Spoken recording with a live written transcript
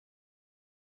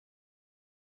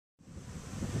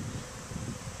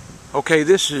Okay,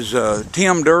 this is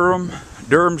Tim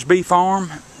Durham's Bee Farm.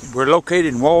 We're located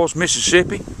in Walls,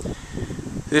 Mississippi.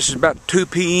 This is about 2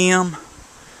 p.m.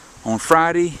 on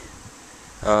Friday,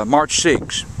 March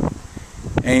 6th.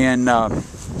 And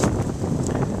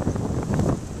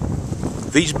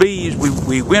these bees,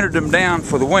 we wintered them down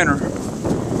for the winter.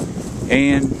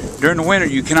 And during the winter,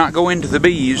 you cannot go into the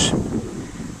bees.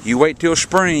 You wait till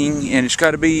spring, and it's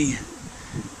got to be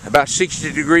about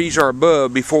 60 degrees or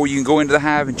above before you can go into the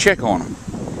hive and check on them.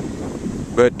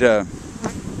 But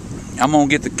I'm gonna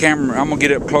get the camera, I'm gonna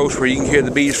get up close where you can hear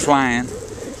the bees flying.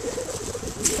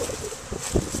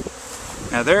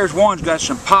 Now there's one's got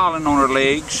some pollen on her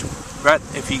legs, right,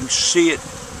 if you can see it,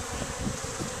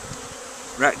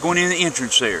 right going in the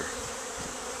entrance there.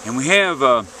 And we have,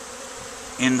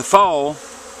 in the fall,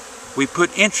 we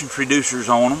put entrance reducers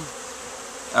on them,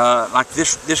 like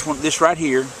this right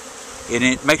here. And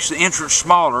it makes the entrance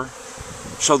smaller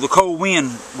so the cold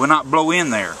wind will not blow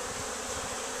in there.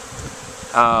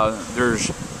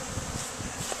 There's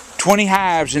 20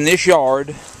 hives in this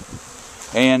yard,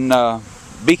 and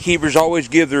beekeepers always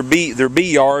give their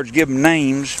bee yards, give them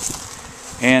names,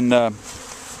 and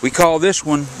we call this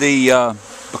one the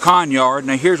pecan yard.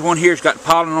 Now here's one here, it's got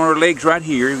pollen on her legs right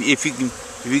here, if you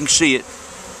can see it.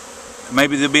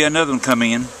 Maybe there'll be another one come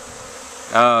in.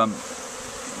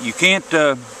 You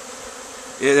can't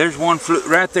there's one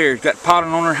right there. It's got pollen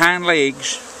on her hind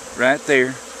legs, right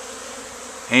there.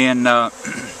 And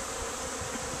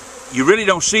you really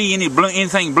don't see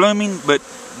anything blooming, but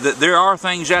there are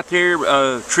things out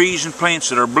there, trees and plants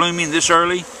that are blooming this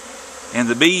early, and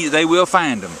the bees, they will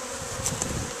find them.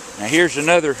 Now here's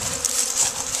another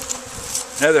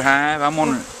hive. I'm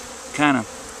gonna kind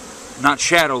of not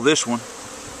shadow this one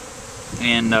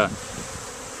and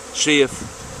see if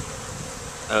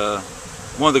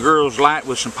one of the girls light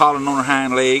with some pollen on her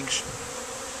hind legs.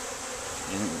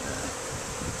 And,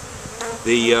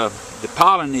 the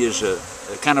pollen is a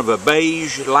kind of a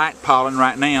beige light pollen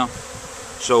right now,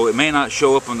 so it may not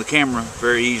show up on the camera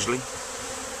very easily.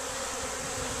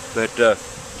 But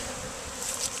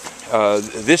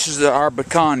this is our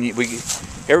pecan.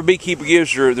 Every beekeeper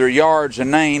gives their yards a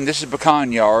name. This is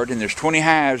pecan yard, and there's 20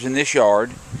 hives in this yard,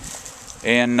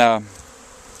 and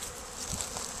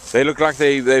they look like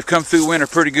they've come through winter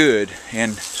pretty good.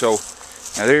 And so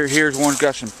now here's one's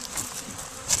got some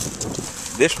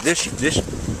this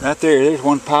right there. There's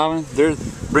one pollen. They're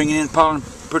bringing in pollen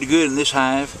pretty good in this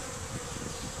hive.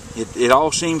 It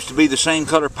all seems to be the same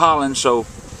color pollen. So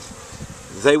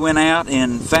they went out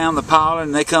and found the pollen,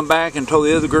 and they come back and told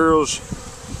the other girls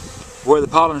where the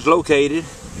pollen's located,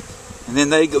 and then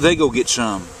they go get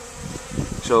some.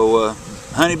 So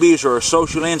honeybees are a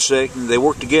social insect, and they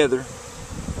work together.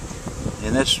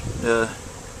 And that's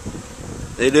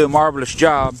they do a marvelous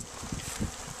job.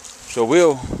 So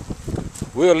we'll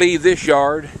leave this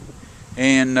yard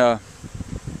and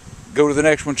go to the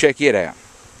next one, check it out.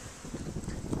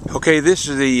 Okay, this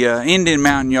is the Indian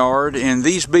mound yard, and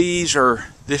these bees are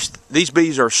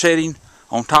setting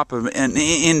on top of an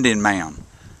Indian mound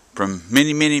from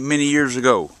many years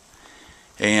ago.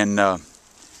 And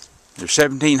there's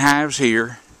 17 hives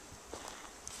here,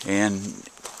 and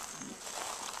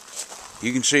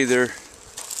you can see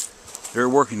they're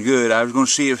working good. I was going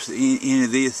to see if any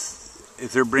of this,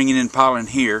 if they're bringing in pollen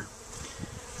here.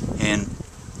 And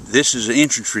this is an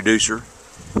entrance reducer.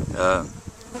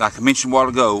 Like I mentioned a while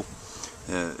ago,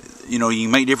 you know, you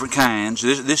can make different kinds.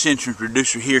 This entrance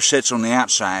reducer here sits on the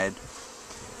outside,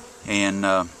 and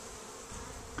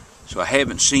so I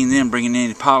haven't seen them bringing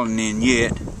any pollen in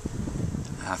yet.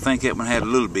 I think that one had a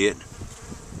little bit,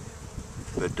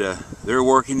 but they're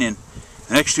working. And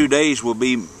the next 2 days will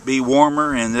be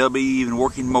warmer, and they'll be even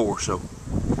working more, so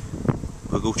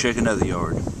we'll go check another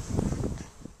yard.